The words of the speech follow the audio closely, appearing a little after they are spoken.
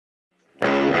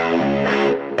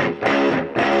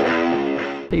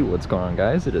Hey, what's going on,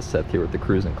 guys? It is Seth here with the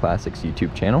Cruisin Classics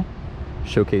YouTube channel,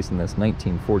 showcasing this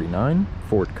 1949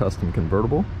 Ford Custom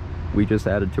Convertible we just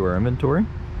added to our inventory.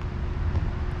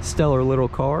 Stellar little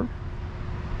car,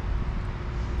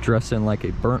 dressed in like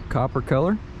a burnt copper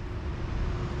color.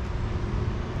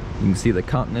 You can see the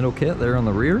Continental kit there on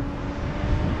the rear.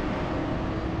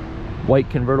 White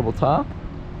convertible top,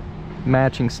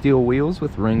 matching steel wheels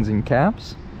with rings and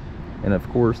caps, and of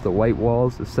course the white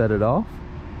walls to set it off.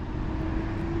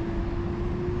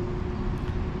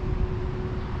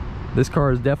 This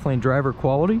car is definitely driver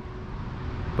quality,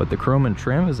 but the chrome and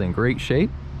trim is in great shape.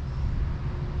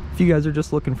 If you guys are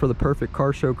just looking for the perfect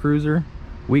car show cruiser,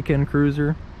 weekend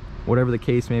cruiser, whatever the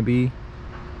case may be,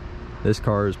 this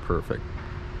car is perfect.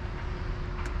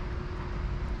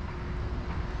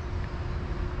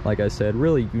 Like I said,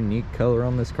 really unique color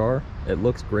on this car. It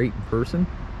looks great in person.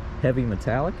 Heavy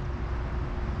metallic.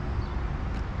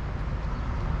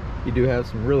 You do have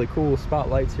some really cool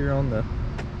spotlights here on the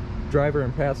driver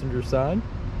and passenger side.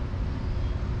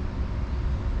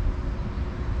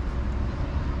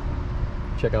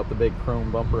 Check out the big chrome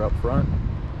bumper up front.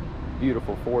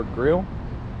 Beautiful Ford grille.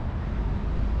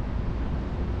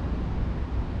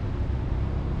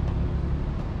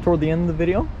 Toward the end of the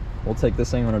video, we'll take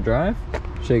this thing on a drive,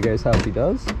 show you guys how she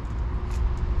does.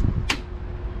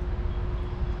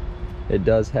 It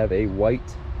does have a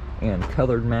white and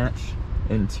colored match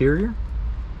interior.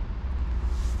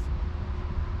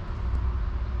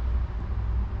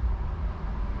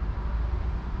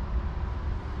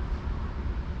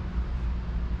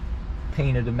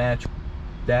 Painted to match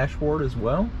dashboard as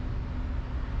well.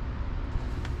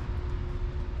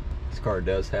 This car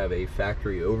does have a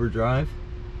factory overdrive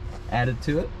added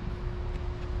to it.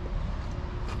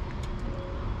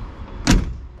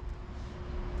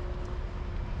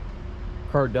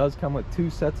 Car does come with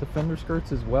 2 sets of fender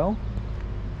skirts as well.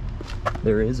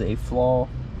 There is a flaw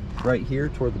right here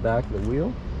toward the back of the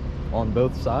wheel on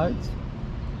both sides.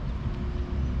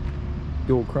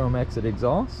 Dual chrome exit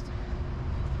exhaust.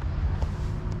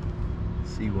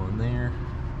 See one there,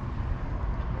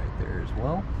 right there as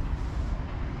well.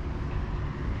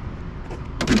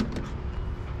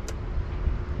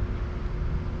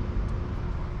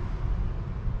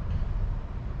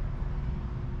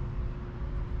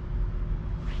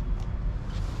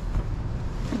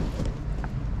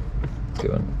 Let's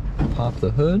go and pop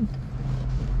the hood.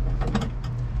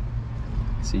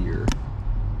 See your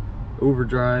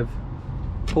overdrive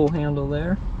pull handle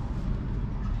there.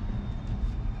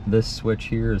 This switch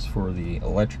here is for the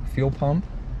electric fuel pump.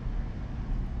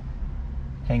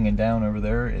 Hanging down over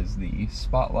there is the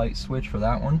spotlight switch for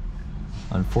that one.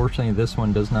 Unfortunately, this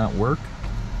one does not work.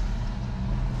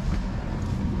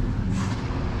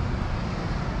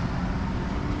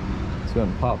 Let's go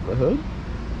ahead and pop the hood.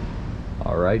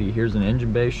 Alrighty, here's an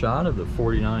engine bay shot of the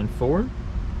 49 Ford.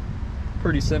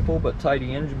 Pretty simple but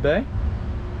tidy engine bay.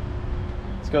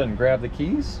 Let's go ahead and grab the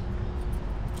keys.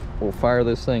 We'll fire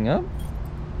this thing up.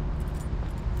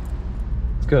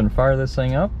 Go ahead and fire this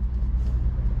thing up.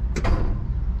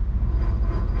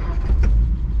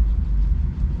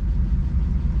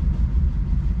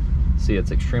 See,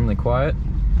 it's extremely quiet.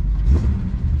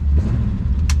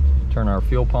 Turn our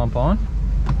fuel pump on.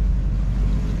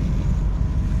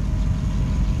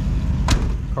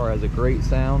 Car has a great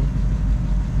sound.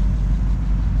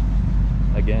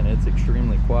 Again, it's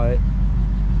extremely quiet.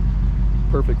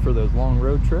 Perfect for those long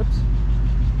road trips.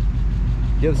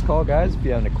 Give us a call, guys, if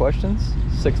you have any questions.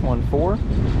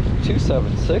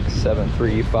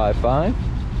 614-276-7355.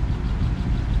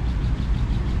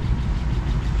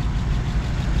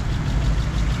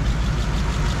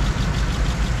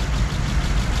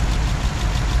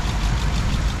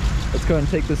 Let's go ahead and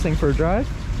take this thing for a drive,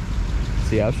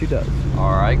 see how she does.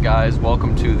 Alright guys,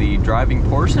 welcome to the driving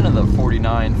portion of the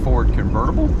 49 Ford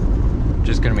Convertible.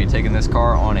 Just going to be taking this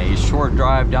car on a short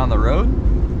drive down the road.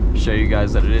 Show you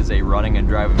guys that it is a running and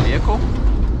driving vehicle.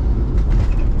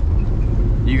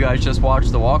 You guys just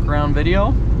watched the walk around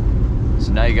video,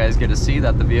 so now you guys get to see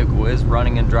that the vehicle is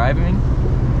running and driving.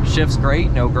 Shifts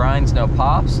great, no grinds, no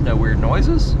pops, no weird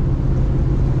noises.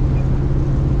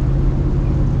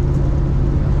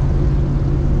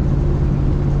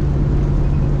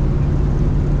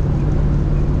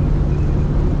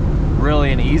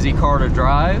 Really an easy car to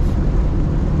drive.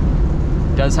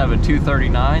 Does have a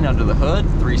 239 under the hood,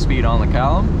 3-speed on the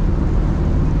column.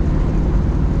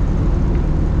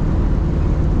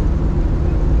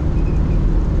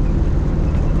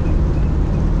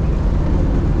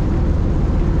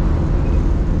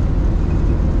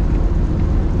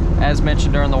 As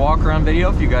mentioned during the walk around video,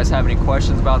 if you guys have any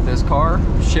questions about this car,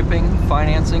 shipping,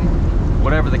 financing,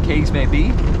 whatever the case may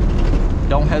be,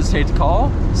 don't hesitate to call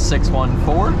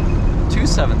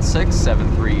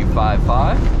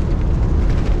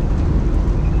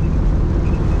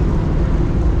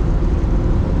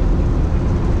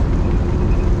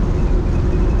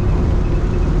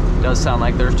Does sound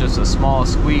like there's just a small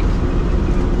squeak.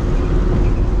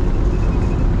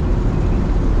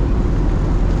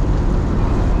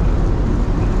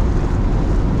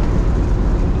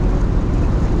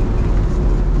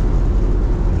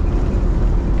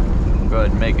 Go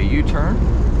ahead and make a U-turn,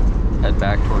 head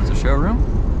back towards the showroom.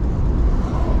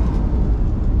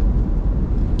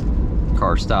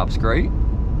 Car stops great.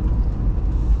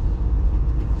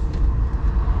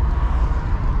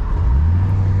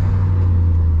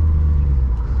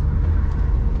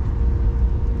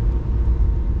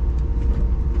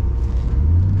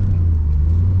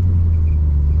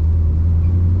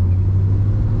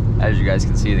 As you guys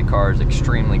can see, the car is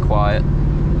extremely quiet.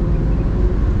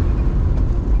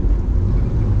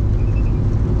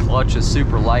 Clutch is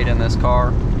super light in this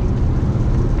car.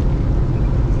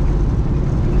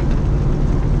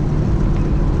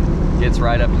 Gets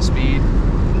right up to speed.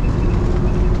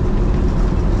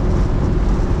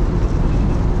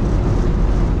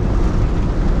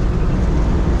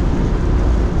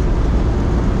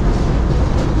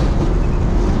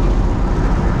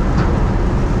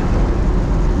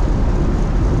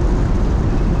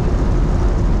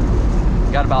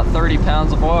 Got about 30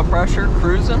 pounds of oil pressure,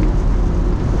 cruising.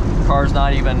 Car's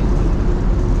not even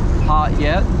hot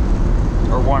yet,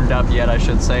 or warmed up yet I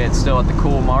should say. It's still at the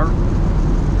cool mark.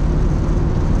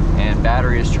 And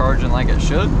battery is charging like it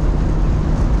should.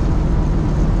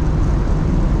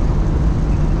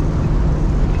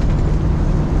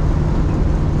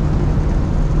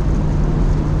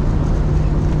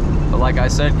 But like I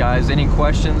said, guys, any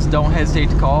questions, don't hesitate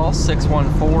to call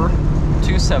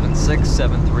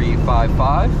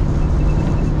 614-276-7355.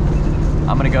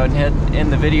 I'm gonna go ahead and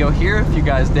end the video here. If you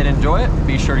guys did enjoy it,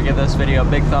 be sure to give this video a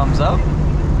big thumbs up.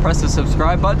 Press the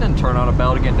subscribe button and turn on a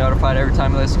bell to get notified every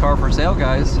time this car for sale,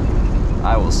 guys.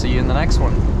 I will see you in the next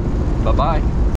one. Bye-bye.